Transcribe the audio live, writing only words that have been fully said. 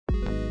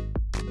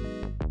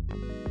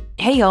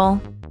Hey y'all.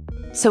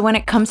 So when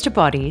it comes to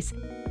bodies,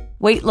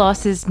 weight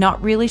loss is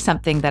not really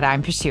something that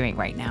I'm pursuing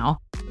right now.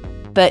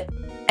 But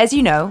as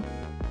you know,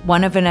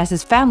 one of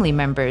Vanessa's family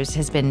members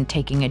has been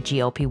taking a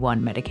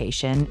GLP-1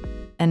 medication,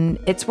 and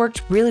it's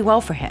worked really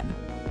well for him.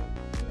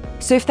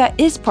 So if that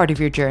is part of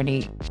your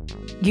journey,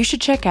 you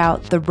should check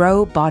out the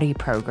Row Body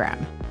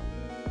Program.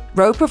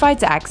 Row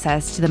provides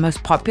access to the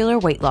most popular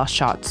weight loss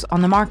shots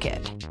on the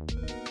market.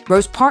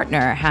 Row's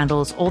partner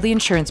handles all the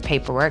insurance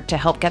paperwork to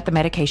help get the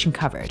medication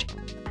covered.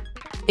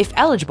 If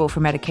eligible for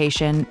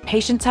medication,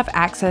 patients have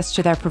access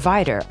to their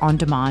provider on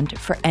demand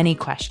for any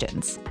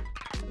questions.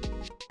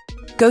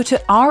 Go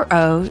to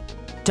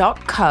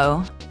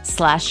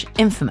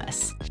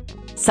ro.co/infamous.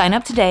 Sign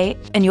up today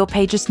and you'll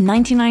pay just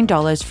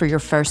 $99 for your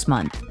first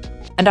month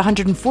and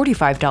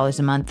 $145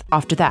 a month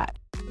after that.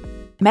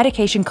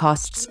 Medication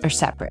costs are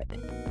separate.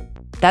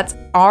 That's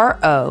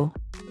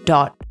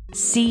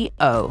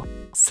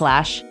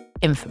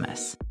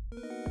ro.co/infamous.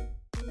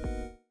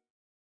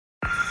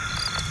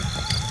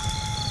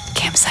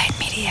 Campsite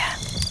Media.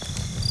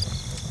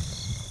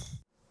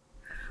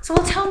 So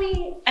tell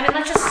me,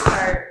 let's just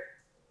start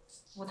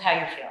with how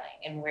you're feeling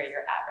and where you're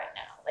at right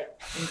now, like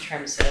in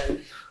terms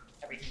of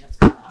everything that's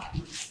going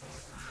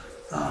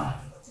on.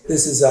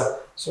 This is a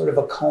sort of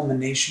a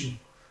culmination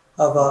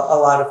of a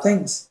lot of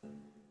things.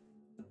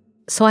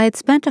 So I had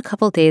spent a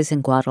couple days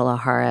in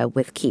Guadalajara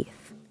with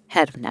Keith,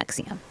 head of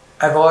NXIVM.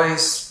 I've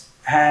always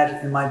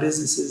had in my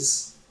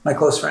businesses my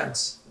close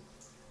friends.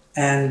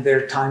 And there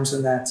are times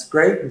when that's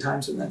great and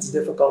times when that's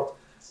difficult.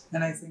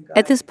 And I think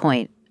at this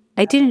point,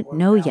 I didn't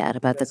know yet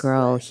about the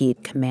girl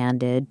he'd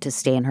commanded to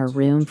stay in her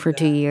room for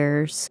 2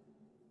 years,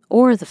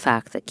 or the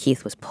fact that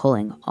Keith was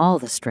pulling all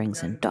the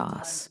strings in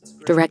DOS,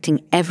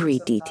 directing every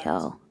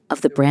detail of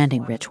the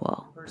branding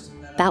ritual.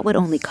 That would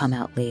only come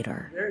out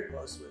later. Very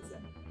close with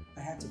him.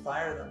 I had to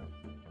fire them.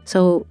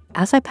 So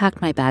as I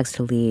packed my bags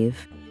to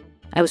leave,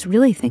 I was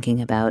really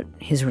thinking about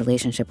his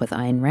relationship with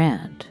Ayn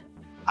Rand.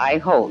 I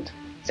hold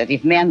that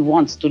if man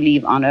wants to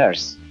live on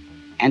earth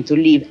and to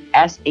live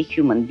as a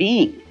human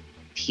being,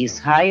 his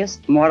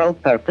highest moral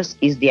purpose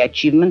is the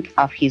achievement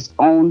of his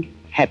own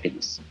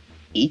happiness.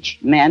 Each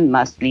man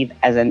must live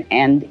as an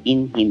end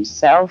in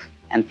himself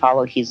and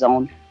follow his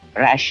own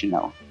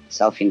rational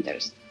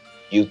self-interest.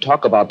 You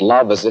talk about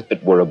love as if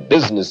it were a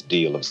business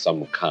deal of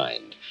some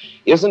kind.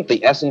 Isn't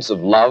the essence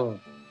of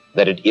love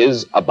that it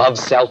is above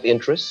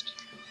self-interest?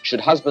 Should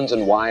husbands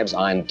and wives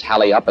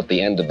tally up at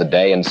the end of the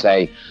day and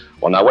say,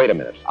 well, now, wait a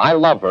minute. I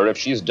love her if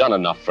she's done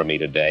enough for me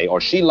today, or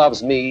she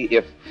loves me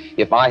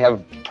if I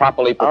have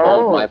properly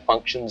performed my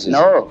functions?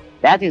 No,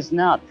 that is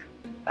not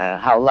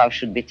how love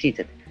should be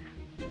treated.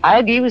 I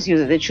agree with you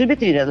that it should be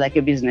treated like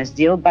a business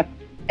deal, but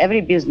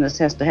every business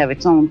has to have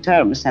its own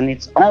terms and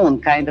its own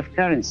kind of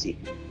currency.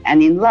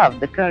 And in love,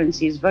 the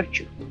currency is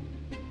virtue.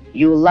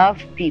 You love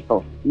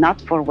people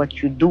not for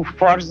what you do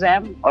for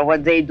them or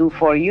what they do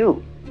for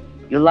you.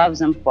 You love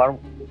them for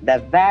the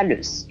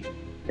values,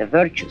 the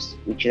virtues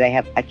which they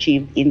have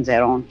achieved in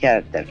their own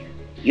character.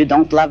 You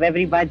don't love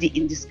everybody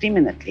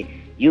indiscriminately.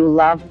 You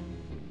love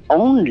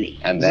only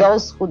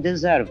those who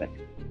deserve it.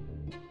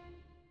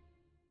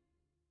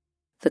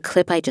 The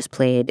clip I just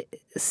played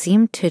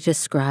seemed to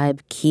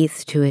describe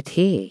Keith to a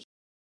T.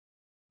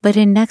 But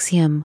in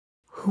NXIVM,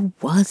 who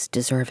was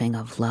deserving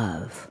of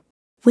love?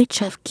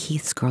 Which of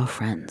Keith's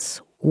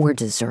girlfriends were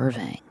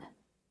deserving?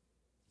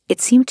 It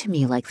seemed to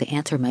me like the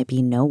answer might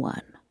be no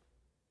one.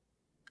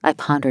 I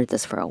pondered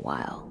this for a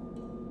while.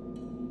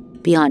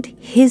 Beyond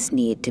his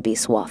need to be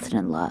swathed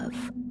in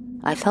love,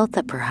 I felt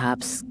that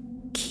perhaps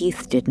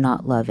Keith did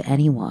not love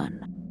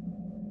anyone.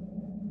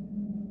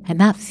 And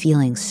that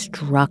feeling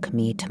struck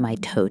me to my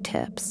toe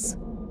tips.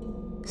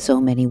 So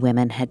many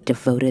women had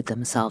devoted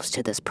themselves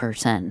to this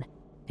person,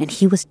 and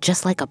he was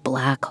just like a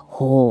black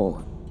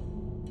hole,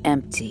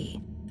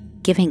 empty,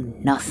 giving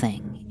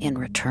nothing in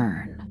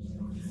return.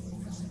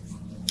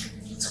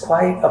 It's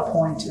quite a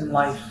point in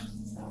life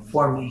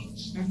for me.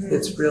 Mm-hmm.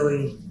 It's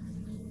really,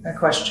 I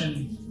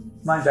question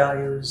my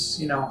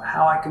values,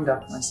 how I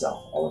conduct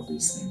myself, all of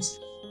these things.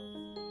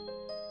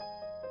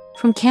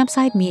 From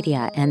Campsite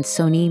Media and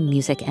Sony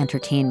Music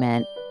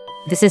Entertainment,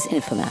 this is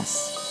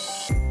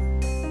Infamous.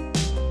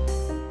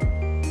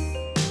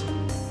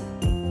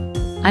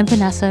 I'm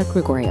Vanessa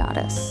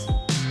Grigoriadis.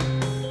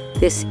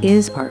 This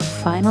is our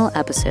final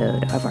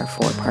episode of our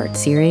 4-part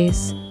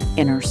series,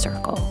 Inner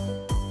Circle.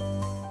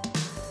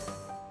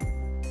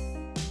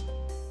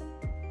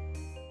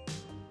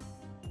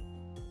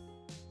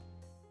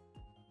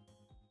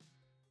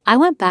 I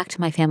went back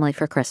to my family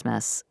for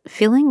Christmas,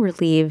 feeling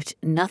relieved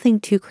nothing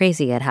too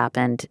crazy had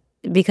happened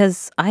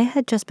because I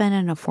had just been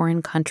in a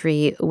foreign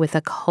country with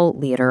a cult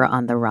leader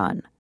on the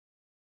run.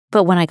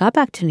 But when I got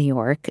back to New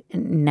York,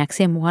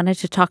 NXIVM wanted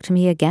to talk to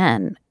me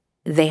again.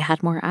 They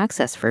had more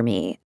access for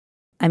me.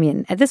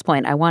 At this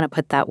point, I want to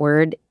put that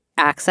word,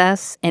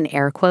 access, in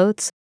air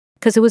quotes,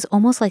 because it was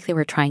almost like they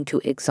were trying to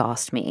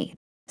exhaust me,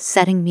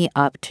 setting me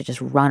up to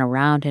just run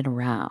around and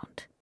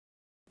around.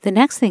 The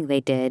next thing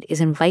they did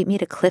is invite me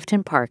to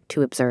Clifton Park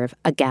to observe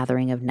a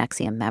gathering of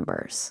NXIVM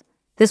members.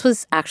 This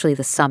was actually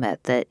the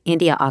summit that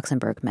India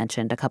Oxenberg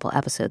mentioned a couple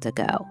episodes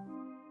ago.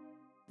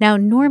 Now,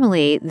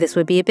 normally, this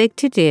would be a big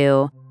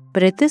to-do,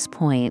 but at this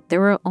point, there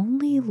were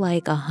only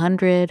like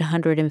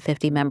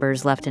 150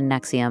 members left in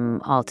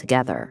NXIVM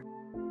altogether.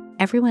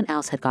 Everyone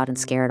else had gotten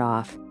scared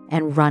off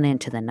and run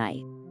into the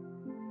night.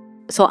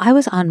 So I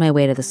was on my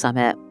way to the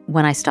summit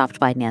when I stopped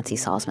by Nancy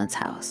Salzman's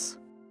house.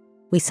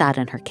 We sat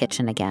in her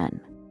kitchen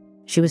again.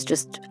 She was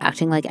just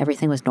acting like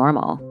everything was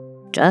normal.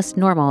 Just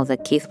normal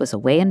that Keith was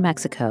away in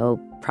Mexico,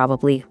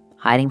 probably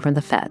hiding from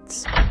the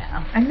feds.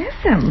 I miss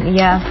him.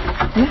 Yeah,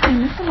 I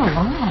miss him a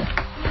lot.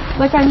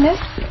 Like, I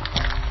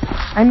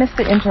miss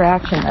the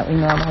interaction that we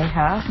normally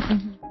have.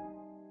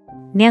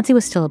 Nancy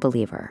was still a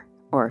believer,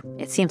 or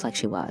it seems like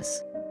she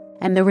was.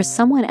 And there was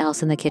someone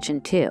else in the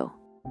kitchen, too.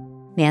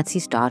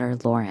 Nancy's daughter,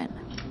 Lauren.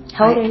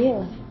 How old are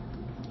you?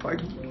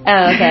 40.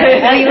 Oh,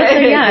 okay. Oh, you look so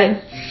young.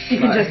 You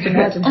can just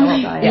imagine how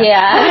old I am.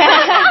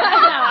 Yeah.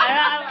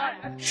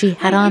 She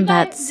had on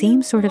that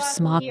same sort of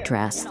smock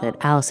dress that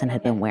Allison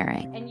had been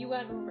wearing.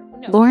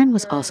 Lauren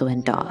was also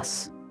in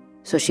DOS,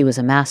 so she was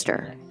a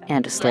master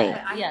and a slave.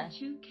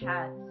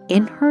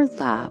 In her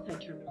lap,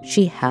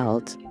 she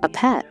held a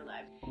pet,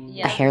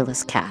 a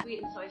hairless cat.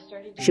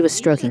 She was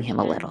stroking him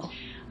a little.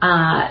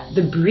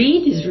 The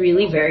breed is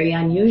really very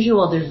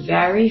unusual. They're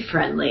very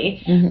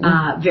friendly,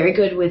 very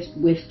good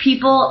with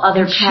people,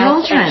 other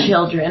pets, and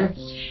children,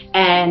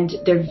 and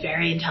they're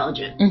very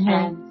intelligent.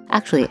 And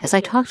Actually, as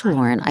I talked to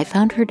Lauren, I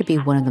found her to be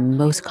one of the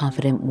most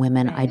confident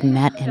women I'd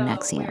met in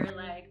NXIVM,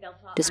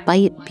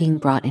 despite being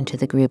brought into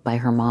the group by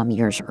her mom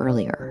years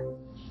earlier.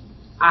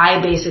 I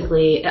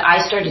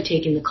started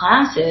taking the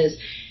classes,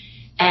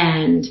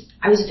 and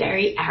I was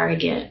very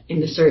arrogant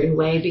in a certain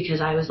way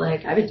because I was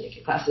like, I've been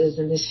taking classes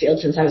in this field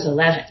since I was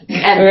 11.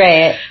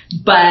 Right.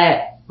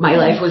 But my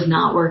life was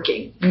not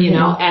working, you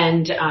know,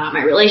 and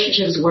my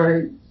relationships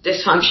were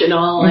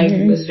dysfunctional.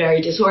 I was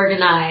very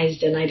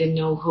disorganized, and I didn't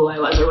know who I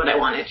was or what I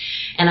wanted.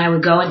 And I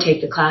would go and take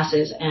the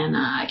classes, and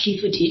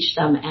Keith would teach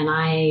them, and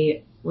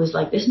I was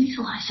like, this makes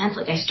a lot of sense.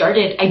 Like, I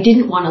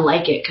didn't want to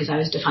like it because I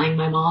was defying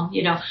my mom,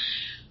 you know,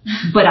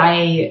 but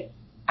I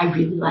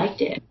really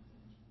liked it.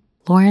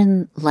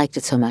 Lauren liked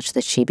it so much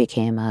that she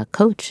became a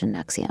coach in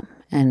NXIVM,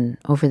 and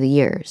over the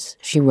years,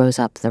 she rose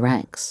up the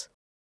ranks.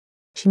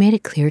 She made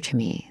it clear to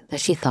me that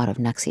she thought of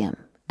NXIVM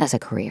as a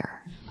career.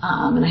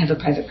 And I have a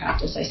private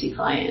practice. I see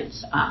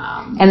clients.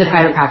 And the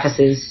private practice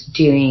is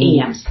doing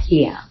EMs.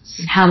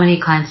 EMs. How many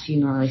clients do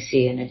you normally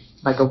see in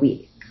a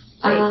week?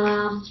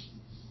 I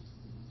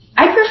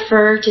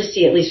prefer to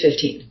see at least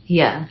 15.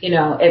 Yeah. You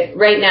know, if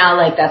right now,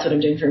 like, that's what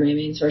I'm doing for my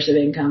main source of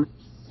income.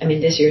 I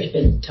mean, this year's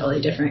been totally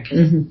different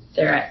because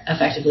they're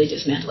effectively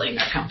dismantling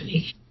our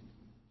company.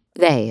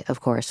 They, of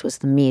course, was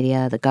the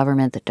media, the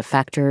government, the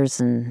defectors,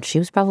 and she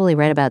was probably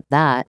right about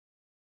that.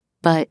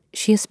 But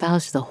she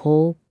espoused the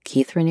whole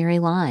Keith Raniere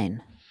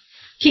line.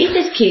 Keith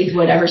is Keith,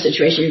 whatever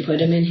situation you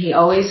put him in. He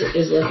always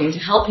is looking to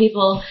help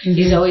people.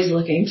 He's always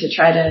looking to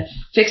try to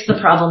fix the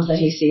problems that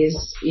he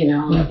sees, you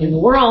know, in the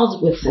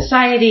world, with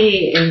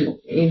society, in,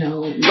 you know,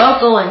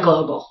 local and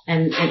global.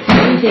 And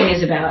everything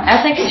is about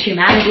ethics,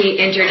 humanity,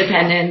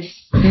 interdependence,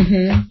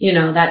 you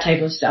know, that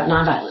type of stuff,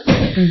 nonviolence.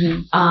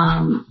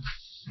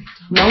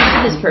 Most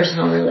of his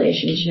personal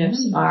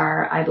relationships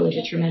are, I believe,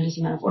 a tremendous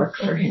amount of work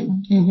for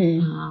him.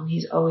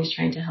 He's always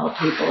trying to help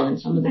people, and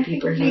some of the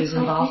people he was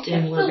involved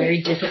in were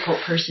very difficult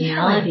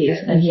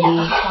personalities that he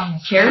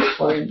cared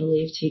for and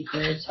believed he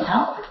could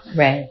help.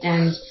 Right.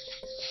 And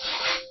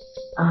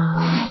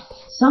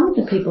some of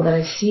the people that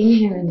I've seen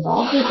him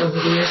involved with over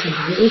the years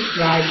have really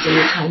thrived in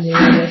the time they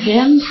were with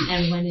him,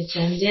 and when it's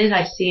ended,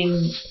 I've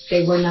seen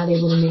they were not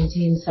able to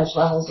maintain such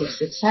levels of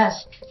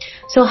success.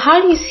 So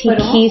how do you see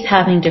Keith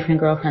having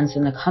different girlfriends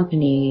in the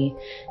company?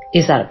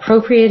 Is that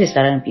appropriate? Is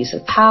that an abuse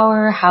of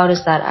power? How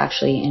does that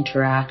actually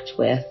interact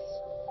with,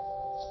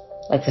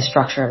 like, the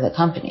structure of the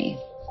company?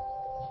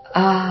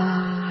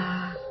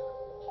 Well,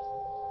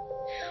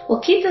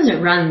 Keith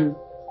doesn't run.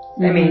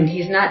 I mean,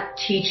 he's not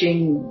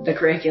teaching the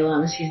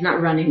curriculums. He's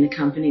not running the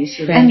companies.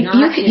 He's And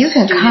not you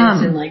can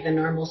come in, like, the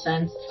normal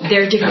sense.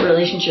 There are different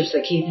relationships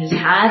that Keith has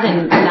had,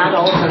 and not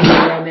all of them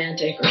are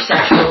romantic or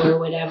sexual or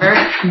whatever,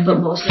 but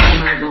most of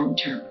them are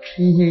long-term.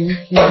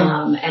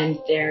 And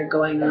they're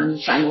going on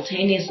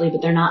simultaneously,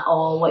 but they're not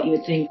all what you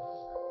would think,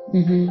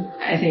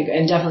 I think,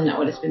 and definitely not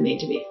what it's been made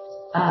to be.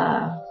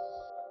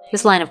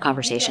 This line of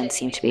conversation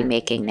seemed to be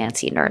making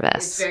Nancy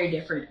nervous. It's very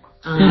different.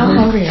 How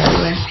hungry are you?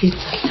 I have pizza.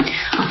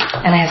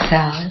 And I have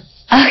salad.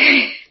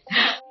 Okay.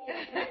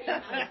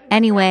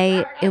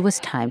 Anyway, it was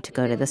time to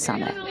go to the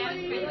summit.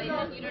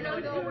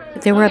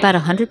 There were about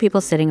 100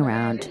 people sitting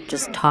around,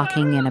 just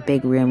talking in a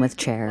big room with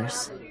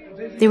chairs.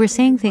 They were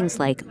saying things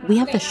like, "We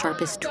have the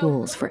sharpest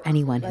tools for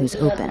anyone who's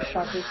open."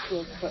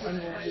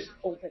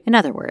 In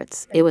other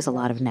words, it was a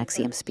lot of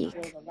NXIVM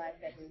speak.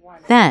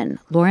 Then,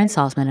 Lauren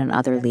Salzman and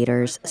other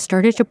leaders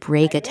started to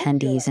break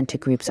attendees into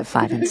groups of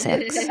 5 and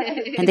 6,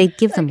 and they'd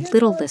give them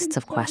little lists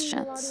of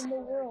questions.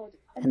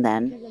 And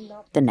then,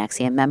 the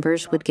NXIVM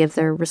members would give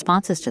their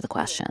responses to the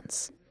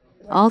questions.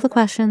 All the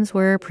questions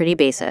were pretty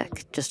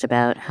basic, just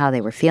about how they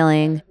were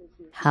feeling,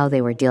 how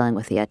they were dealing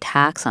with the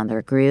attacks on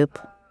their group.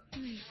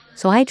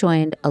 So I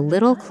joined a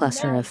little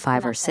cluster of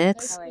 5 or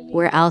 6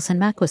 where Allison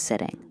Mack was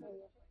sitting.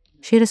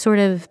 She had a sort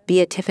of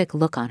beatific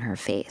look on her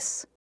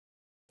face.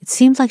 It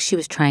seemed like she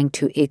was trying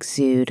to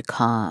exude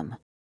calm,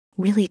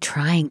 really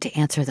trying to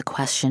answer the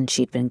question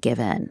she'd been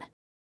given.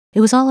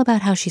 It was all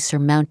about how she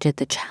surmounted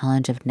the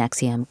challenge of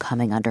NXIVM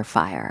coming under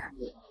fire.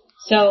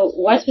 So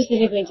what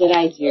specifically did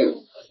I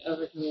do to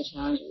overcome the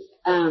challenges?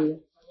 I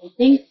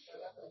think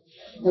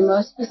the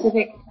most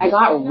specific, I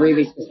got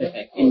really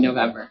specific in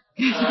November.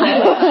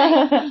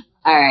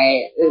 All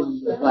right, this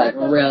is like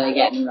really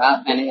getting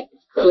rough and it's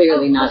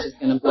clearly not just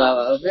going to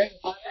blow over.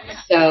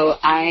 So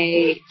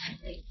I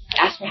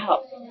asked for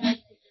help.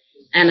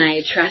 And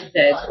I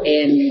trusted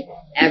in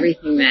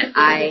everything that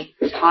I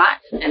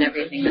taught and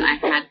everything that I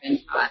had been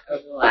taught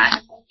over the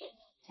last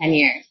 10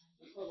 years.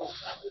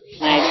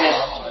 And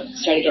I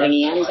just started getting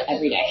EMs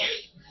every day.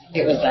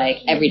 It was like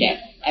every day.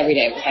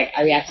 It was like,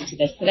 I reacted to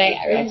this today,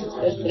 I reacted to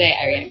this today,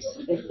 I reacted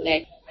to this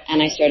today.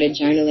 And I started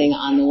journaling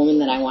on the woman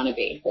that I want to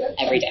be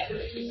every day.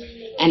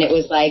 And it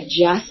was like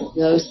just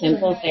those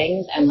simple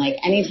things. And like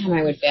anytime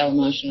I would fail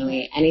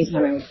emotionally,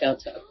 anytime I would fail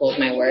to uphold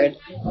my word,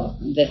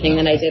 the thing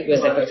that I did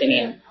was I booked an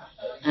EM.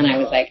 And I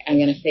was like, I'm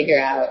going to figure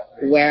out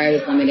where I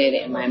was limited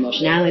in my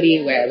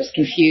emotionality, where I was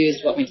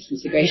confused, what my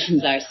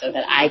disintegrations are, so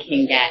that I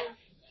can get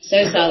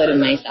so solid in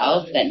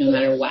myself that no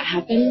matter what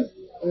happens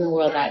in the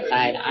world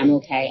outside, I'm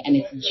okay, and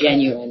it's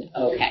genuine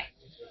okay.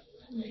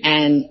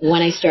 And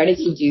when I started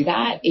to do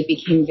that, it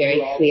became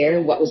very clear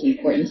what was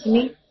important to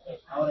me,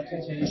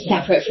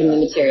 separate from the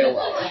material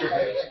world.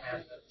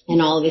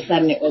 And all of a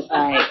sudden it was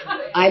like,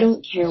 I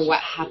don't care what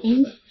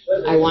happens.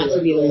 I want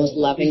to be the most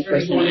loving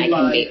person I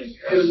can be.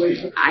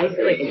 I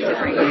feel like a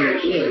different human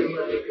being.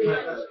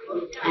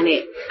 And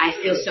I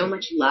feel so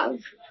much love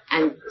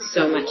and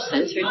so much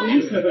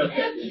centeredness.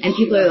 And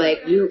people are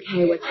like, you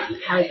okay?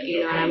 How's,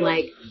 you know, and I'm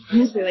like,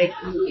 honestly, like,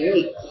 I'm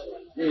great,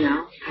 you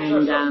know?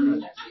 And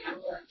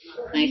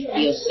I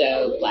feel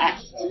so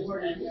blessed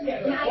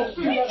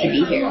to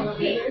be here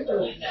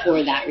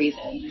for that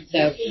reason.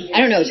 So, I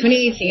don't know,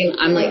 2018,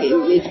 I'm like,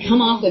 it's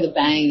come off with a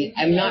bang.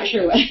 I'm not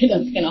sure what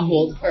that's going to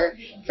hold for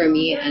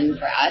me and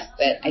for us,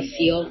 but I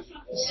feel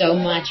so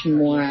much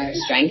more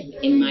strength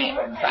in my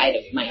pride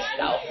of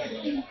myself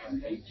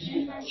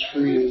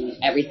through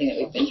everything that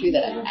we've been through,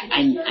 that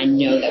I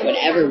know that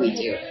whatever we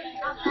do,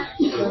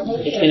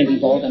 it's going to be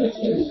bold and it's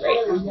going to be great.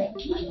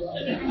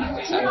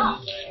 So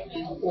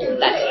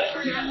that's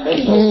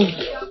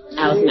it.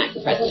 Alice Mack,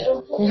 the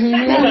president.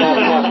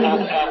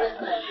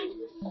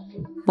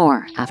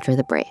 More after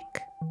the break.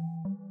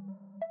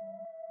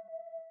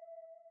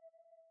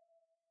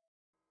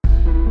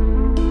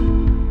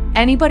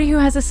 Anybody who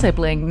has a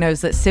sibling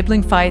knows that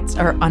sibling fights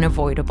are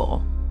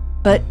unavoidable.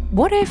 But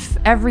what if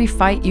every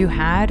fight you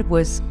had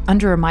was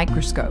under a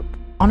microscope,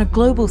 on a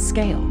global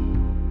scale?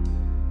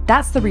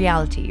 That's the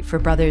reality for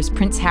brothers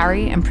Prince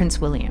Harry and Prince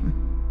William.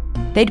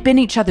 They'd been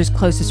each other's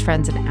closest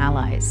friends and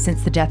allies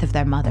since the death of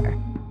their mother.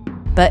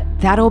 But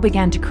that all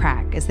began to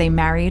crack as they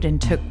married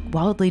and took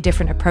wildly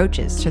different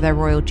approaches to their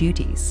royal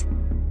duties.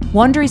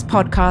 Wandery's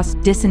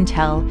podcast, Dis and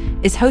Tell,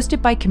 is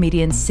hosted by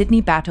comedians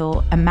Sydney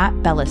Battle and Matt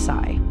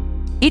Belisai.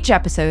 Each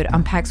episode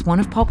unpacks one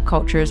of pop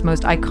culture's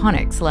most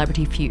iconic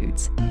celebrity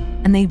feuds,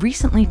 and they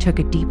recently took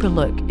a deeper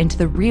look into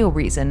the real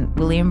reason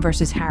William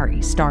versus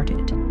Harry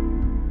started.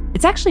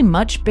 It's actually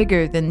much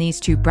bigger than these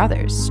two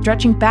brothers,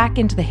 stretching back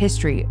into the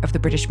history of the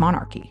British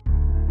monarchy.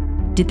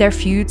 Did their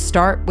feud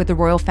start with the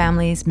royal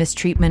family's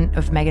mistreatment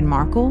of Meghan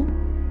Markle?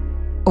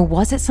 Or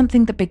was it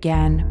something that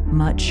began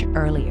much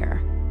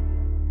earlier?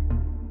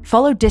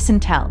 Follow Dis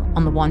and Tell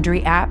on the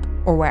Wandery app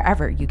or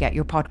wherever you get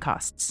your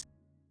podcasts.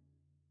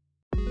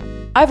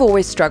 I've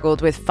always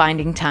struggled with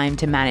finding time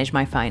to manage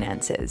my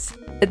finances.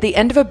 At the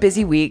end of a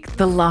busy week,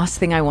 the last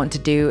thing I want to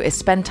do is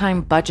spend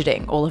time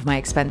budgeting all of my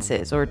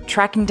expenses or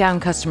tracking down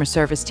customer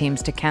service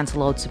teams to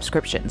cancel old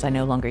subscriptions I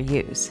no longer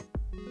use.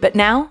 But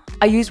now,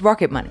 I use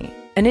Rocket Money,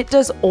 and it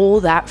does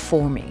all that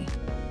for me.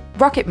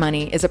 Rocket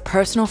Money is a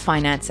personal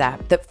finance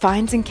app that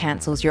finds and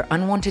cancels your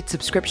unwanted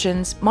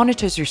subscriptions,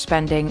 monitors your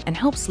spending, and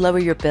helps lower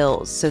your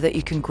bills so that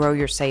you can grow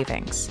your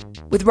savings.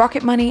 With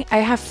Rocket Money, I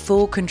have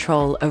full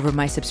control over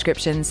my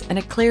subscriptions and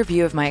a clear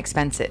view of my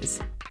expenses.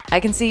 I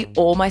can see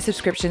all my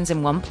subscriptions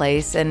in one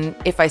place, and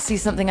if I see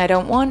something I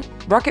don't want,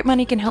 Rocket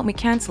Money can help me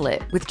cancel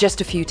it with just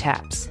a few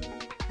taps.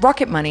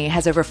 Rocket Money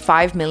has over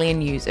 5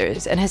 million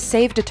users and has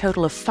saved a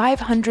total of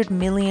 $500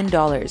 million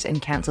in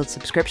cancelled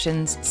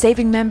subscriptions,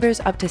 saving members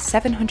up to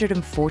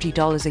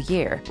 $740 a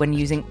year when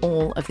using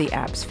all of the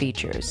app's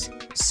features.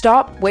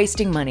 Stop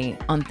wasting money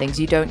on things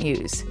you don't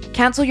use.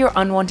 Cancel your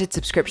unwanted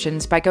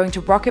subscriptions by going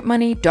to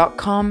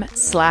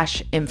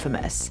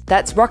rocketmoney.com/infamous.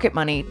 That's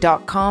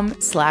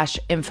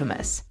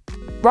rocketmoney.com/infamous.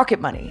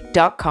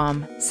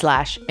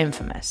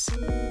 rocketmoney.com/infamous.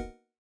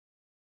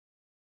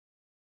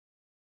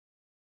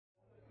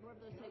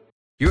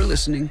 You're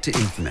listening to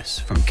Infamous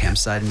from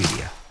Campside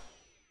Media.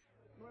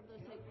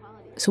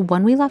 So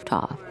when we left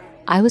off,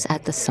 I was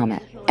at the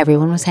summit.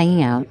 Everyone was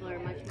hanging out.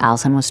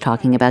 Allison was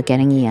talking about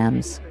getting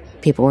EMs.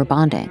 People were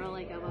bonding.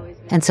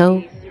 And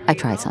so I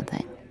tried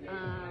something.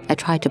 I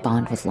tried to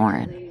bond with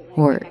Lauren,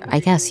 or I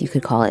guess you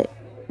could call it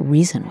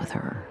reason with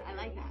her.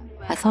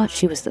 I thought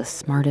she was the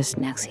smartest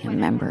NXIVM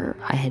member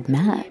I had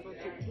met.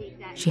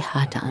 She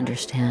had to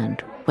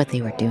understand what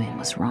they were doing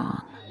was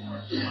wrong.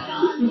 Do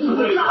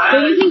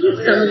you think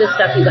that some of the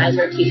stuff you guys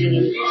are teaching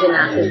in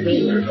gymnastics is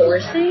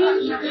reinforcing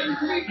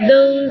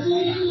those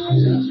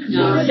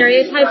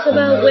stereotypes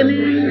about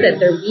women, that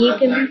they're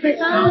weak and things like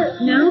that?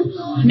 No?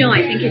 No,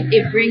 I think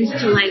it brings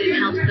to light and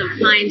helps them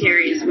find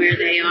areas where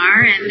they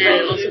are, and then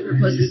it also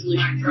proposes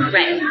solutions.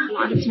 Right. A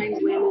lot of times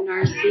women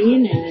are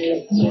seen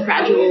as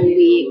fragile,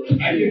 weak,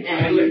 and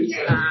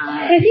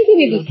I think they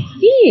may be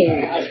seen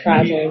as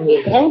fragile and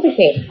weak, but I don't think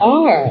they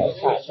are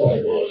fragile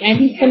and weak. And I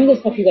think some of the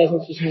stuff you guys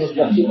are teaching is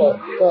what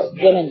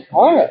women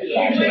are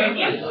fragile and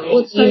weak. well,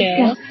 it's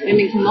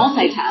women can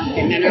multitask,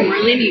 and men are more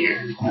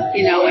linear.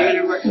 Women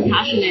are more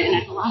compassionate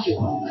and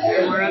ecological,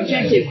 they're more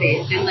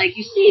objective-based, and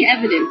you see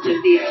evidence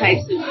of these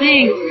types of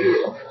things,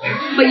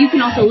 but you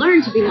can also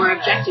learn to be more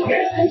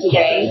objective-based and to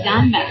get things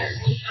done better.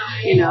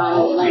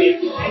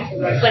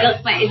 But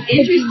it's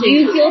interesting. Do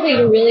you feel that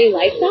you really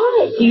like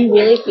that? Do you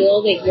really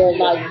feel that you're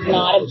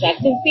not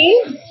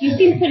objective-based? You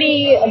seem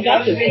pretty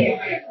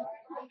objective-based.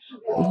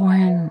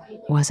 Lauren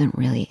wasn't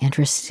really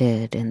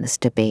interested in this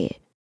debate.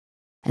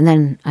 And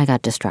then I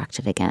got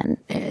distracted again,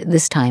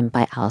 this time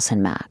by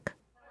Allison Mack,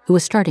 who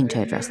was starting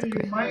to address the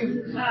group.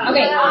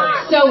 Okay,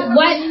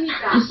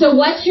 so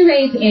what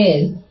charades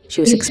is?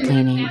 She was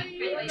explaining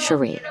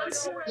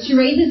charades.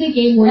 Charades is a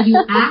game where you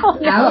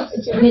act out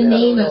the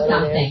name of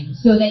something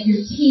so that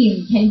your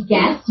team can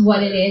guess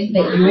what it is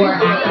that you're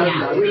acting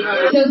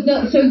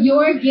out. So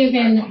you're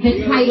given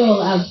the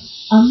title of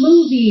a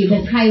movie,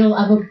 the title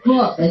of a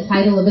book, the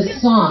title of a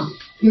song.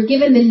 You're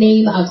given the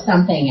name of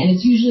something, and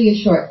it's usually a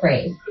short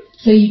phrase.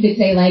 So you could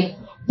say,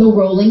 the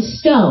Rolling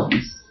Stones,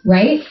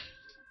 right?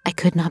 I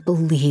could not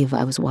believe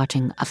I was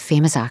watching a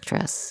famous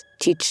actress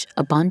teach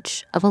a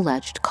bunch of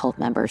alleged cult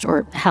members,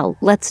 or hell,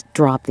 let's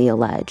drop the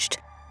alleged,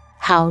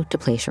 how to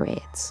play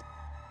charades.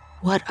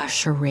 What a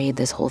charade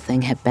this whole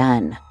thing had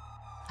been.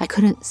 I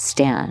couldn't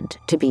stand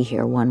to be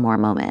here one more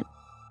moment.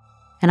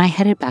 And I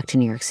headed back to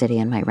New York City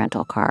in my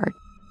rental car,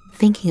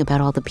 thinking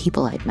about all the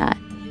people I'd met,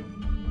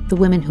 the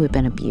women who had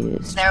been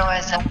abused. There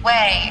was a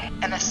way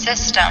and a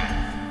system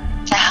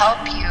to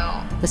help you.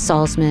 The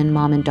Salzman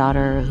mom and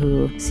daughter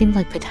who seemed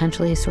like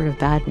potentially sort of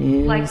bad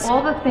news. Like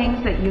all the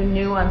things that you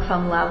knew on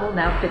some level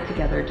now fit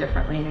together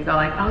differently, and you go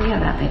oh yeah,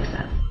 that makes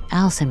sense.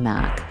 Allison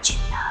Mack,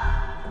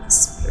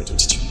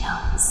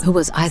 who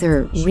was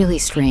either really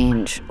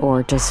strange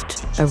or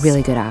just a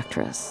really good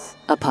actress,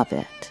 a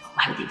puppet.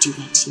 Why would they do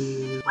that to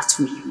you? What's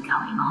really going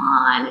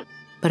on?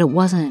 But it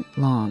wasn't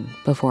long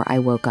before I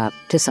woke up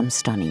to some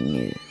stunning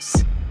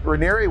news.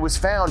 Ranieri was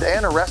found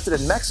and arrested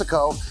in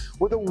Mexico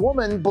with a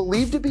woman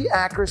believed to be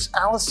actress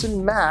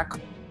Allison Mack.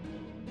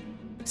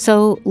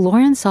 So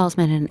Lauren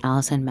Salzman and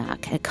Allison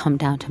Mack had come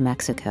down to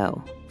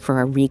Mexico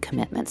for a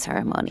recommitment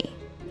ceremony.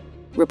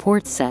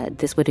 Reports said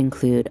this would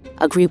include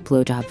a group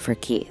blowjob for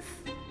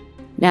Keith.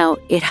 Now,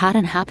 it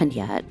hadn't happened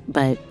yet,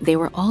 but they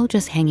were all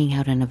just hanging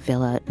out in a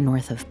villa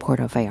north of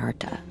Puerto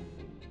Vallarta.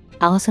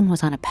 Allison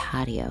was on a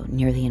patio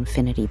near the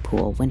infinity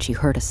pool when she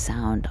heard a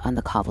sound on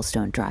the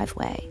cobblestone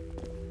driveway.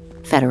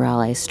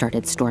 Federales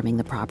started storming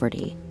the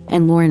property,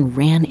 and Lauren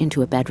ran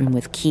into a bedroom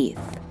with Keith.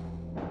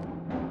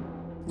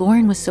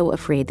 Lauren was so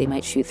afraid they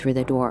might shoot through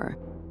the door,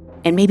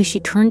 and maybe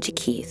she turned to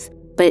Keith,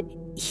 but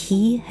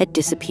he had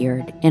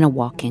disappeared in a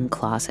walk-in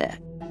closet,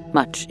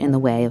 much in the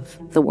way of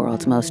the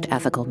world's most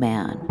ethical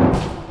man.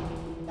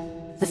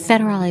 The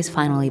Federales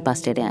finally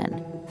busted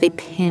in. They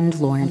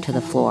pinned Lauren to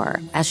the floor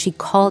as she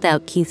called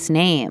out Keith's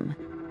name.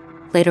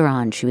 Later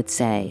on, she would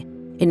say,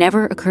 "It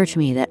never occurred to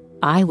me that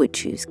I would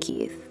choose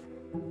Keith,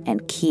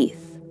 and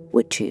Keith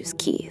would choose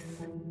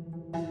Keith."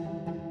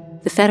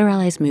 The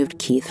Federales moved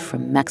Keith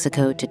from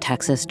Mexico to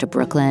Texas to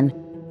Brooklyn,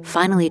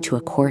 finally to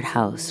a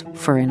courthouse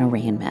for an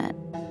arraignment.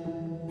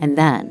 And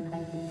then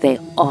they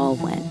all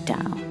went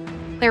down.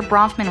 Claire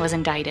Bronfman was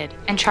indicted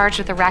and charged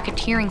with a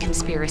racketeering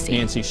conspiracy.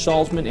 Nancy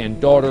Salzman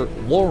and daughter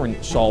Lauren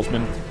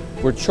Salzman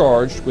were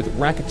charged with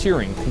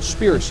racketeering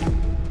conspiracy.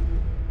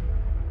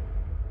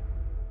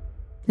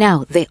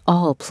 Now, they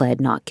all pled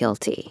not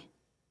guilty.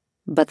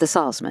 But the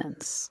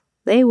Salzmans,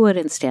 they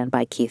wouldn't stand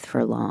by Keith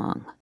for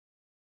long.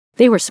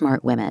 They were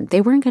smart women.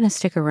 They weren't going to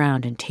stick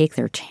around and take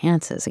their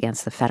chances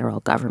against the federal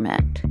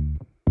government.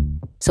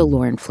 So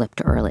Lauren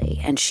flipped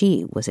early, and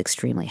she was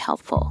extremely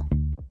helpful.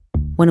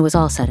 When it was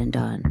all said and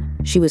done,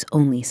 she was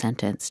only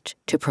sentenced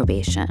to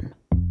probation.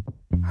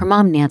 Her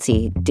mom,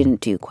 Nancy,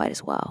 didn't do quite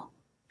as well.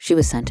 She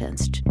was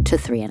sentenced to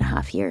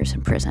 3.5 years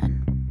in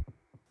prison.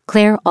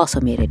 Claire also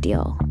made a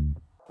deal,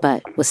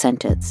 but was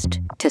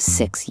sentenced to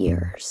 6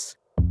 years.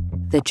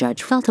 The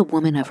judge felt a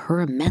woman of her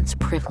immense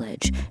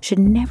privilege should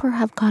never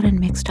have gotten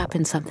mixed up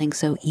in something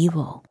so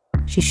evil.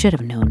 She should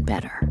have known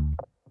better.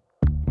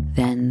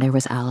 Then there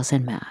was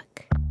Allison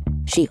Mack.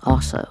 She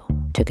also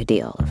took a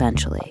deal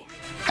eventually.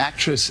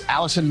 Actress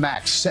Allison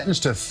Mack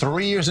sentenced to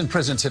 3 years in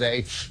prison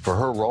today for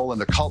her role in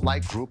the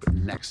cult-like group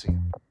NXIVM.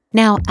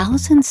 Now,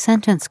 Allison's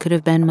sentence could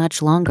have been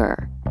much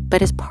longer,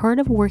 but as part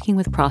of working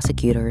with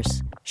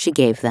prosecutors, she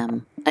gave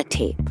them a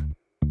tape.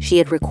 She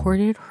had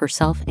recorded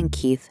herself and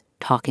Keith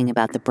talking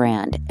about the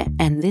brand,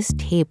 and this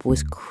tape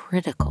was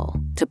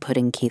critical to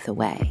putting Keith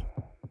away.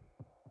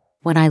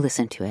 When I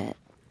listened to it,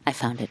 I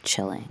found it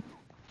chilling.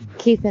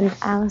 Keith and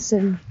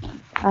Allison,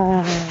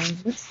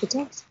 what's the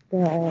date?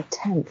 The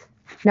 10th.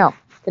 No,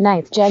 the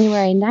 9th.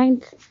 January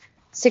 9th,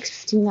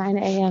 6:59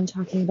 a.m.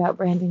 talking about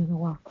branding on a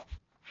walk.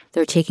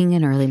 They're taking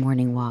an early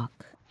morning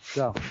walk.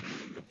 So,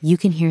 you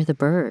can hear the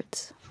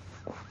birds.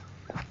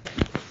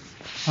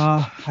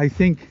 I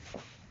think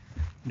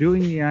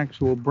doing the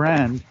actual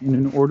brand in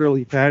an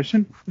orderly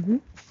fashion,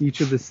 each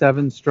of the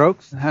 7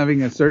 strokes,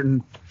 having a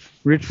certain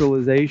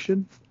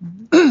ritualization,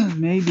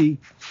 maybe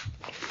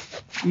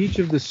each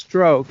of the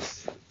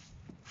strokes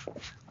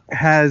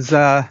has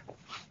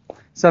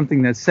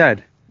something that's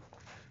said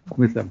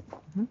with them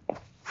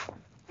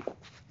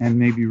and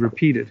maybe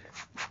repeated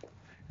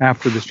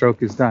after the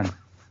stroke is done.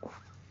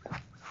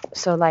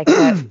 So like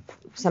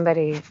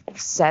somebody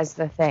says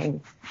the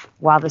thing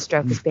while the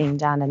stroke is being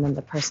done, and then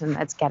the person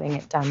that's getting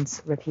it done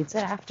repeats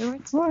it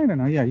afterwards? Well, I don't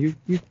know. Yeah, you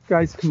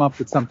guys come up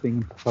with something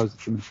and propose it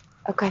to me.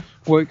 Okay.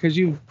 Well, because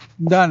you've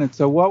done it.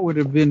 So what would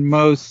have been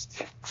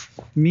most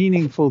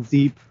meaningful,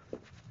 deep,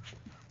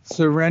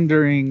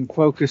 surrendering,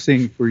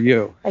 focusing for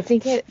you? I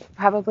think it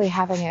probably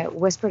having it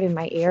whispered in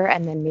my ear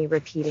and then me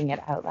repeating it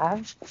out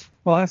loud.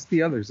 Well, ask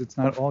the others. It's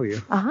not all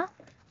you. Uh-huh.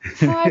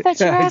 Oh, I thought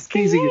you were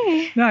asking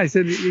me. No, I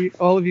said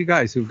all of you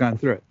guys who've gone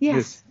through it.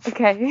 Yes.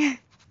 Okay.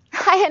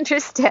 I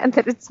understand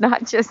that it's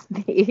not just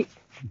me.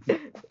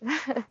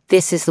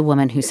 This is the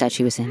woman who said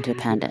she was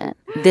independent.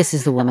 This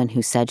is the woman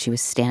who said she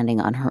was standing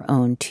on her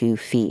own 2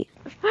 feet.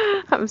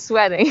 I'm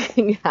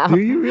sweating now. Do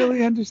you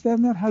really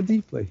understand that? How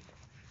deeply?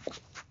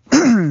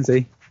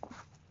 See?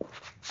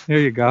 There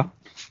you go.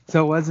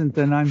 So it wasn't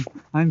then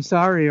I'm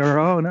sorry or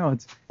oh no,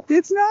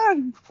 it's not.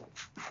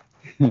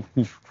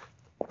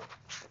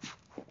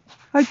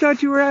 I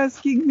thought you were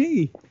asking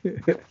me.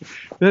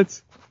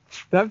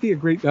 That'd be a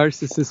great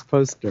narcissist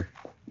poster.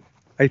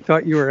 I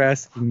thought you were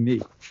asking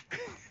me.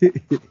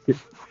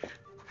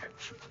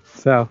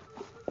 So,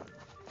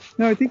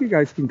 no, I think you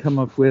guys can come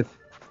up with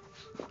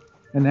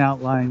an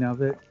outline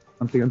of it.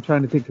 I'm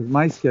trying to think because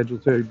my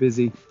schedule's very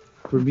busy.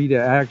 For me to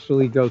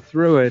actually go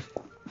through it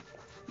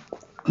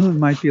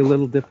might be a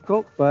little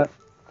difficult, but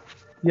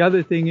the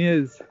other thing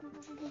is,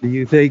 do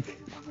you think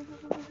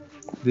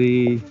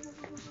the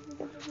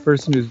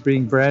person who's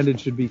being branded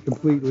should be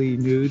completely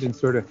nude and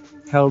sort of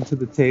held to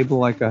the table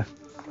like a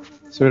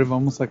sort of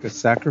almost like a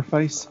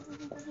sacrifice?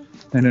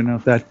 I don't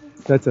know if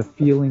that's a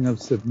feeling of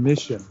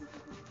submission,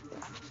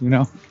 you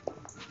know?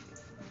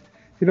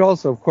 It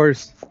also, of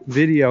course,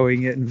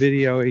 videoing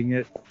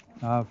it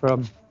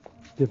from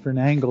different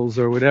angles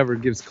or whatever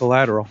gives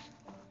collateral.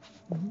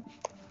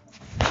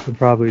 So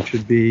probably it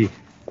should be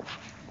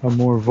a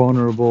more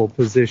vulnerable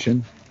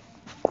position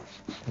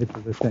type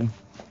of a thing.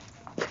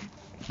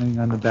 Laying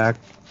on the back,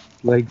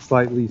 legs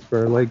slightly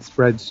spur, legs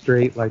spread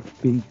straight, like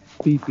feet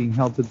being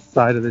held to the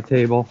side of the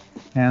table,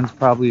 hands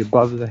probably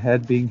above the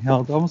head being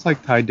held, almost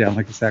like tied down,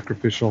 like a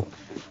sacrificial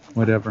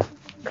whatever.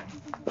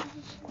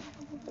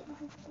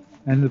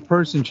 And the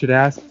person should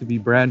ask to be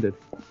branded.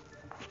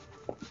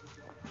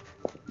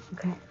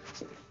 Okay.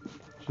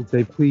 Should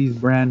say, please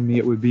brand me,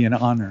 it would be an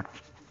honor.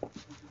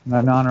 And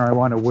an honor I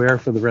want to wear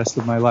for the rest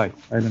of my life.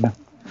 I don't know.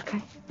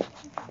 Okay.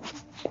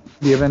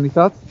 Do you have any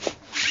thoughts?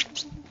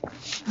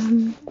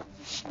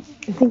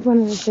 I think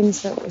one of the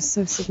things that was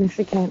so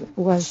significant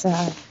was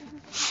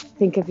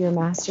think of your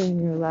master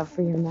and your love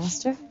for your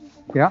master.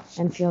 Yeah.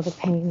 And feel the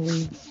pain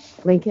and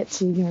link it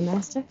to your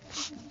master.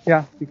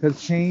 Yeah,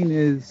 because pain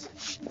is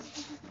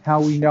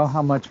how we know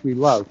how much we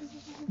love.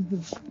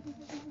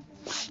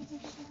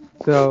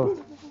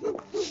 So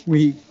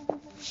we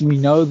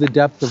know the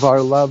depth of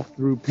our love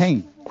through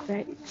pain.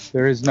 Right.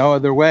 There is no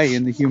other way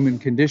in the human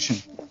condition.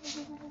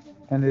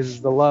 And it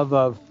is the love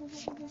of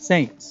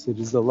saints. It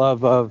is the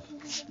love of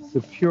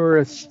the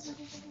purest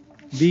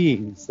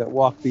beings that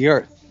walk the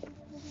earth,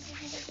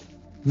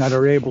 that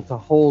are able to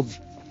hold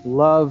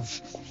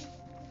love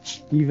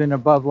even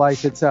above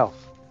life itself.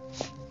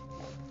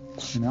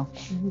 You know?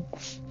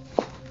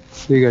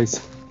 So you guys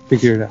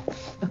figure it out.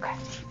 Okay.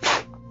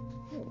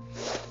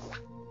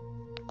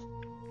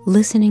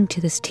 Listening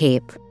to this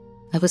tape,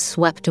 I was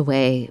swept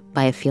away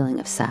by a feeling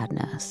of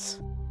sadness.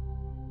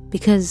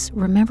 Because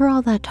remember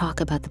all that talk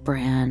about the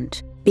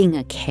brand being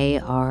a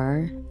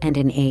KR and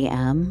an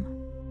AM?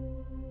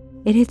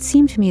 It had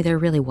seemed to me there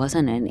really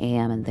wasn't an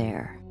AM in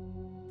there.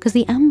 Because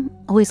the M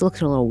always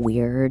looked a little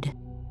weird,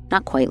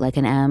 not quite like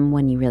an M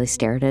when you really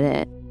stared at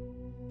it.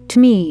 To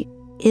me,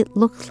 it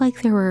looked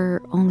like there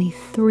were only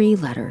 3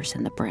 letters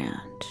in the brand.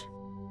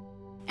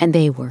 And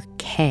they were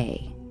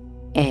K-A-R.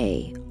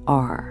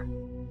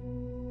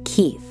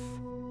 Keith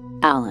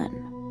Allen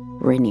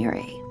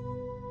Raniere.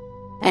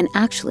 And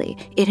actually,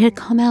 it had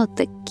come out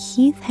that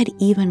Keith had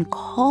even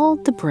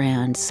called the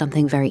brand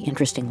something very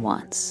interesting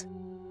once.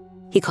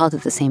 He called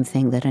it the same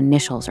thing that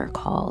initials are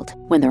called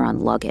when they're on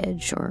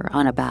luggage or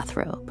on a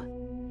bathrobe.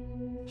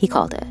 He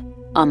called it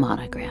a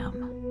monogram.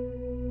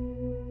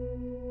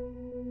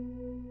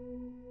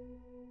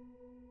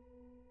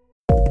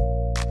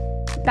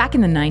 Back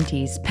in the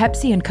 90s,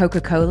 Pepsi and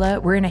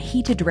Coca-Cola were in a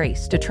heated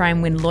race to try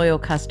and win loyal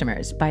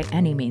customers by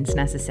any means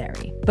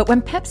necessary. But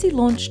when Pepsi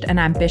launched an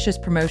ambitious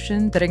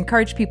promotion that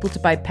encouraged people to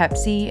buy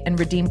Pepsi and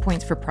redeem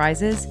points for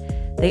prizes,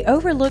 they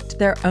overlooked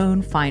their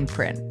own fine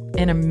print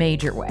in a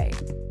major way.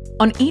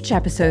 On each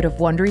episode of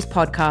Wondery's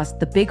podcast,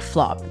 The Big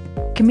Flop,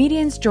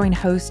 comedians join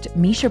host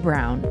Misha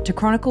Brown to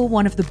chronicle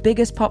one of the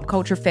biggest pop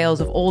culture fails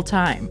of all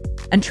time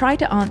and try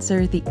to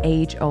answer the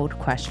age-old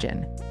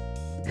question: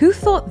 who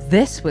thought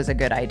this was a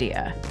good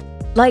idea?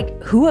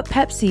 Like, who at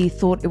Pepsi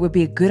thought it would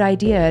be a good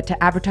idea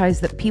to advertise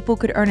that people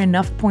could earn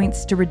enough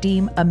points to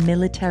redeem a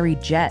military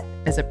jet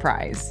as a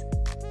prize?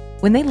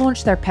 When they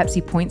launched their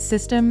Pepsi points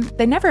system,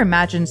 they never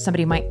imagined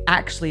somebody might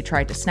actually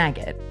try to snag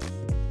it.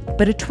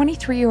 But a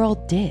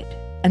 23-year-old did,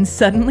 and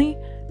suddenly,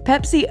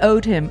 Pepsi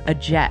owed him a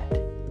jet.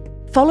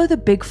 Follow The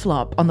Big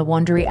Flop on the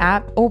Wondery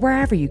app or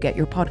wherever you get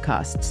your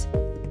podcasts.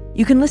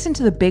 You can listen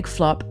to The Big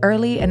Flop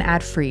early and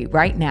ad-free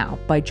right now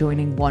by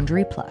joining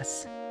Wondery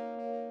Plus.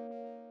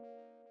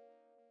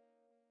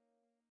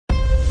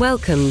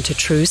 Welcome to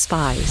True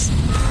Spies,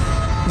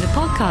 the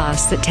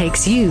podcast that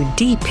takes you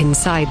deep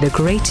inside the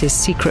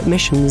greatest secret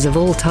missions of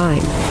all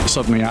time.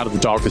 Suddenly, out of the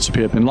darkness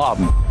appeared Bin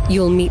Laden.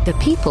 You'll meet the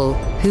people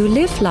who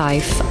live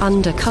life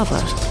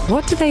undercover.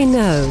 What do they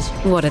know?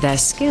 What are their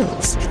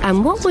skills?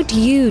 And what would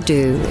you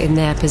do in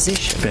their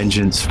position?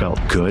 Vengeance felt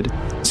good.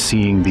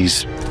 Seeing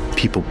these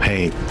people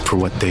pay for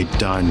what they'd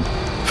done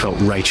felt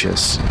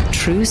righteous.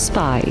 True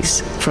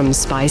Spies from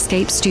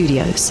Spyscape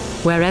Studios,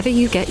 wherever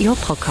you get your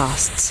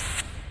podcasts.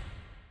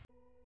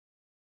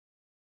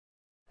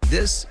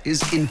 This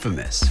is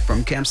Infamous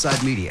from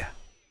Campside Media.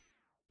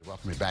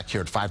 Welcome me back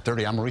here at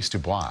 5:30. I'm Maurice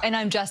Dubois. And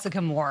I'm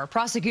Jessica Moore.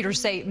 Prosecutors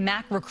say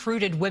Mac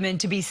recruited women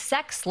to be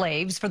sex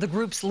slaves for the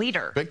group's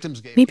leader.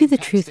 Maybe the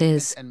truth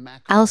is,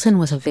 Allison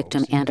was a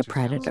victim and a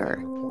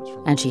predator,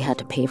 and she had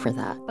to pay for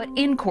that. But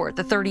in court,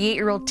 the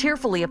 38-year-old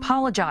tearfully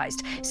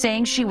apologized,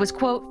 saying she was,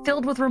 quote,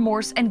 filled with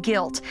remorse and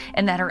guilt,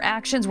 and that her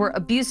actions were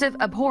abusive,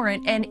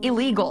 abhorrent, and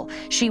illegal.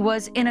 She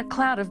was in a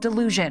cloud of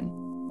delusion.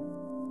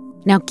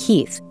 Now,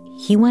 Keith,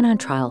 he went on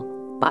trial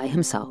by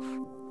himself,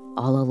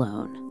 all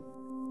alone.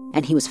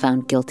 And he was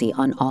found guilty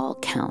on all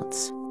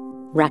counts: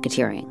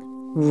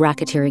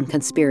 racketeering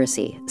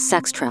conspiracy,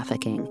 sex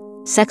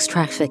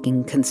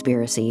trafficking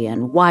conspiracy,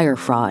 and wire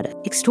fraud,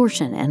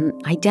 extortion and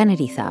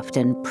identity theft,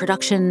 and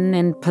production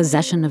and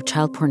possession of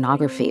child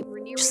pornography.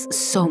 Just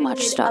so much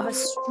stuff. Of a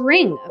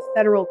string of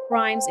federal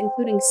crimes,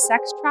 including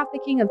sex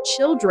trafficking of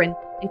children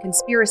and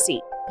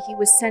conspiracy. He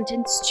was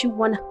sentenced to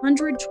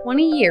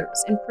 120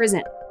 years in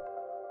prison.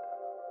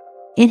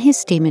 In his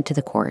statement to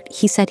the court,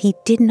 he said he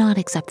did not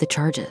accept the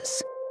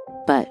charges,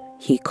 but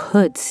he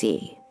could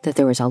see that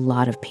there was a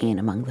lot of pain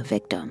among the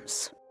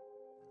victims.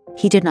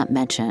 He did not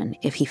mention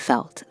if he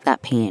felt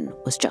that pain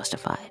was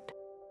justified.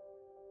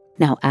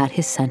 Now, at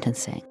his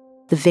sentencing,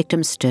 the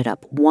victims stood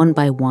up one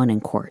by one in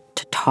court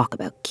to talk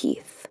about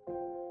Keith.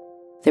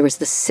 There was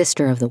the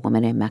sister of the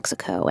woman in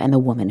Mexico and the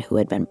woman who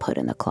had been put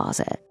in the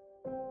closet.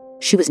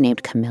 She was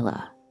named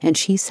Camilla, and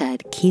she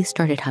said Keith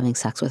started having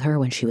sex with her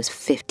when she was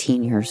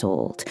 15 years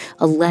old,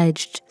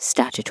 alleged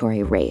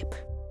statutory rape.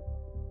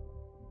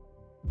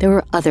 There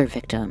were other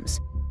victims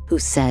who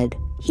said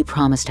he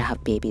promised to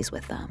have babies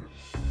with them.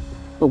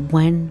 But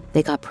when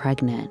they got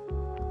pregnant,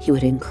 he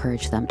would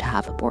encourage them to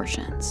have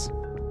abortions.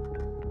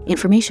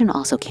 Information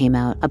also came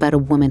out about a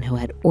woman who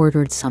had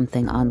ordered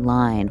something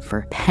online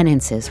for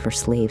penances for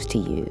slaves to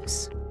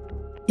use.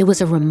 It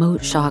was a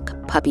remote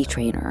shock puppy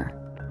trainer.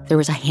 There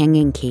was a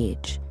hanging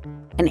cage,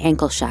 an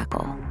ankle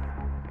shackle,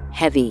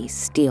 heavy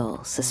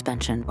steel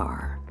suspension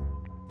bar.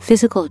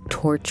 Physical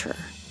torture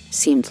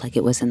seemed like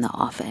it was in the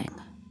offing.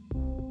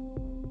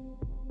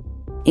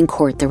 In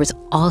court, there was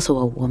also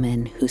a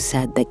woman who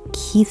said that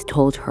Keith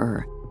told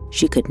her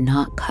she could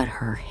not cut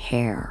her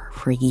hair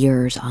for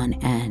years on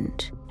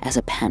end as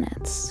a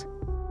penance.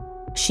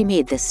 She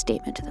made this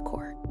statement to the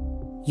court: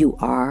 "You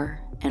are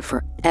and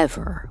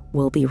forever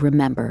will be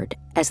remembered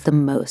as the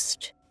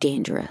most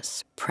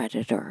dangerous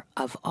predator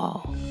of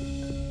all.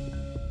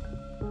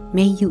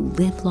 May you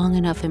live long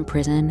enough in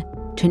prison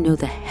to know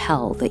the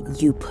hell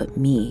that you put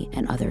me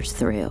and others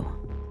through."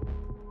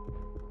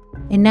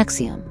 In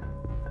NXIVM,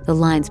 the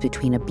lines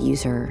between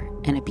abuser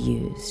and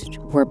abused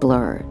were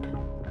blurred.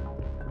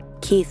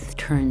 Keith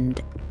turned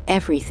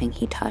everything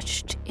he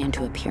touched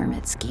into a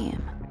pyramid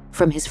scheme,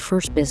 from his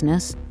first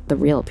business, the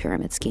real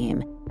pyramid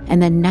scheme, and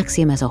then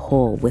NXIVM as a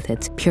whole with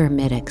its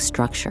pyramidic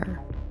structure.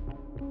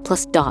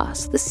 Plus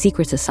DOS, the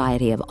secret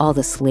society of all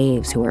the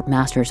slaves who were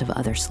masters of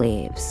other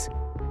slaves.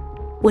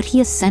 What he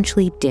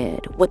essentially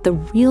did, what the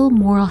real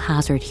moral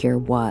hazard here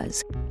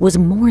was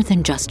more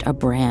than just a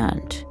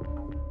brand.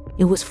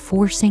 It was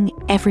forcing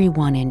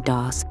everyone in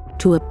DOS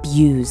to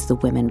abuse the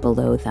women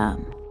below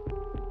them.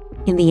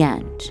 In the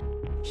end,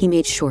 he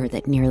made sure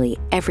that nearly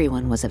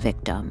everyone was a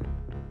victim,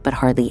 but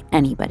hardly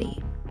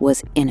anybody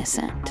was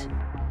innocent.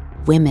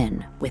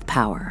 Women with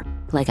power,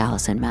 like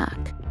Allison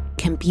Mack,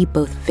 can be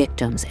both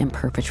victims and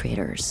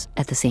perpetrators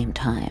at the same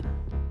time.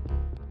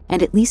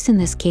 And at least in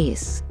this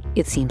case,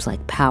 it seems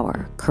like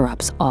power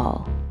corrupts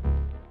all.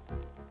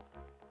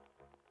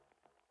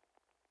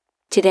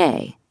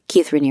 Today,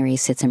 Keith Raniere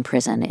sits in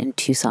prison in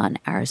Tucson,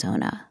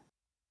 Arizona.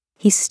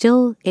 He's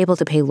still able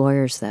to pay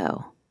lawyers,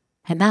 though,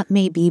 and that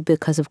may be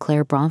because of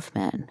Claire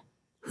Bronfman,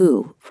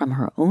 who, from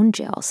her own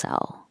jail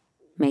cell,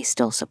 may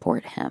still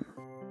support him.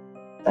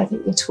 I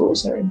think the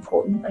tools are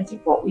important. I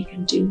think what we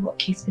can do, what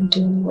Keith can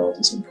do in the world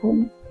is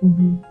important.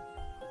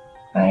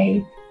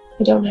 I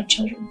don't have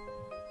children,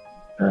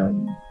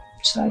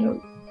 so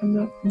I'm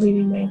not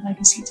leaving my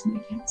legacy to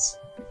my kids.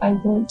 I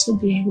want to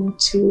be able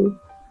to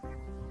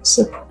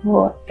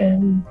support,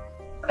 and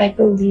I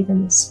believe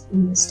in this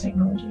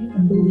technology. I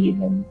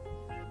believe in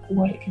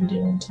what it can do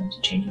in terms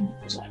of changing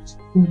people's lives.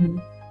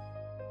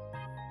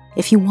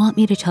 If you want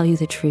me to tell you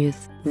the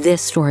truth,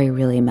 this story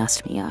really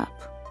messed me up.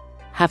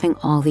 Having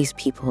all these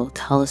people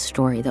tell a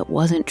story that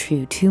wasn't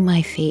true to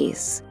my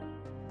face,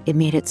 it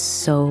made it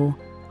so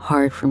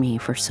hard for me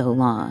for so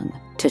long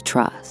to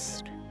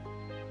trust.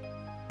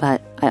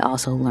 But I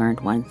also learned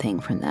one thing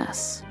from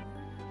this.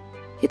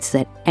 It's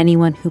that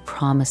anyone who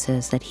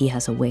promises that he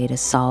has a way to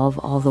solve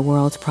all the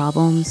world's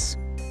problems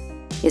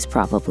is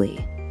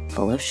probably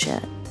full of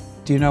shit.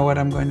 Do you know what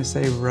I'm going to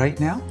say right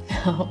now?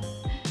 No.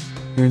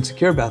 You're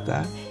insecure about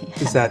that? Yeah.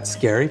 Is that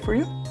scary for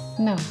you?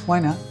 No. Why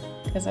not?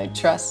 Because I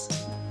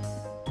trust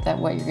that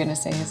what you're going to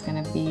say is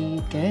going to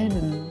be good.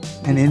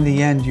 And in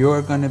the end,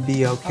 you're going to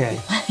be okay.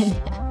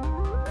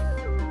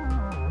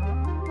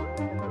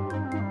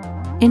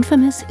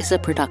 Infamous is a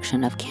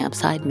production of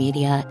Campside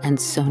Media and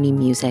Sony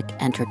Music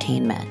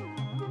Entertainment.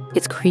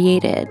 It's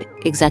created,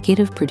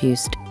 executive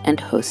produced, and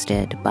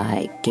hosted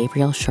by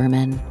Gabriel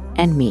Sherman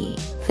and me,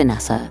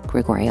 Vanessa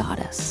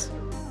Grigoriadis.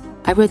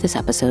 I wrote this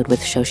episode with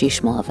Shoshi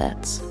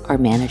Shmulevitz, our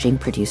managing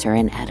producer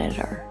and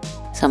editor.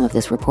 Some of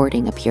this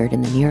reporting appeared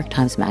in the New York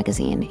Times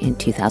Magazine in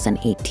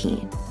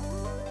 2018.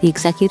 The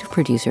executive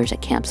producers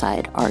at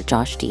Campside are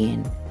Josh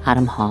Dean,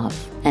 Adam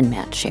Hoff, and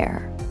Matt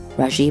Scher.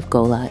 Rajiv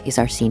Gola is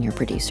our senior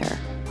producer.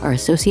 Our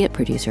associate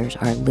producers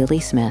are Lily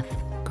Smith,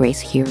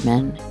 Grace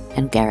Heerman,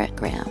 and Garrett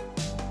Graham.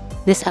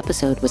 This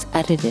episode was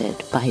edited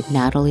by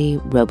Natalie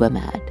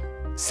Robomed,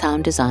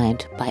 sound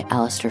designed by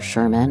Alistair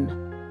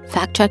Sherman,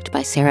 fact-checked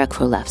by Sarah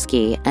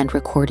Krolewski, and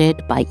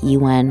recorded by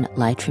Ewan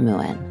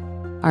Lai-Tremouin.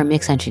 Our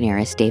mix engineer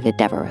is David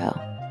Devereaux.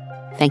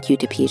 Thank you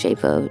to PJ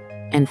Vogt,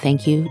 and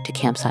thank you to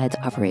Campside's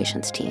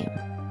operations team,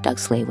 Doug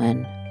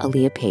Slaywin,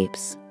 Aaliyah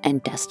Papes,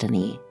 and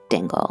Destiny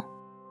Dingle.